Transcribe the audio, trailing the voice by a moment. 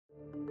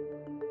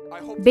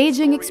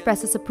Beijing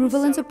expresses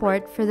approval and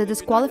support for the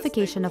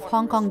disqualification of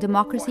Hong Kong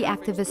democracy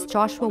activist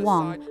Joshua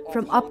Wong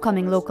from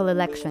upcoming local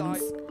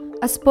elections.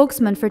 A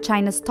spokesman for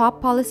China's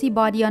top policy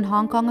body on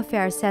Hong Kong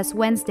affairs says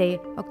Wednesday,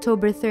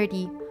 October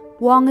 30,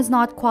 Wong is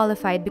not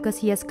qualified because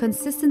he has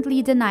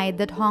consistently denied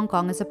that Hong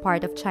Kong is a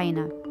part of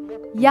China.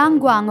 Yang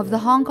Guang of the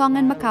Hong Kong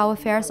and Macau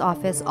Affairs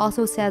Office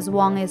also says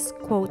Wong is,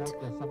 quote,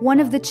 one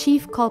of the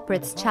chief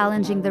culprits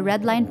challenging the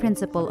red line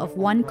principle of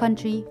one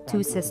country,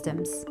 two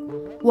systems.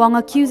 Wong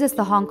accuses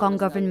the Hong Kong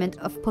government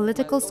of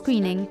political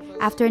screening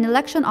after an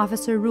election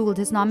officer ruled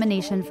his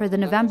nomination for the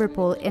November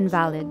poll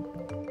invalid.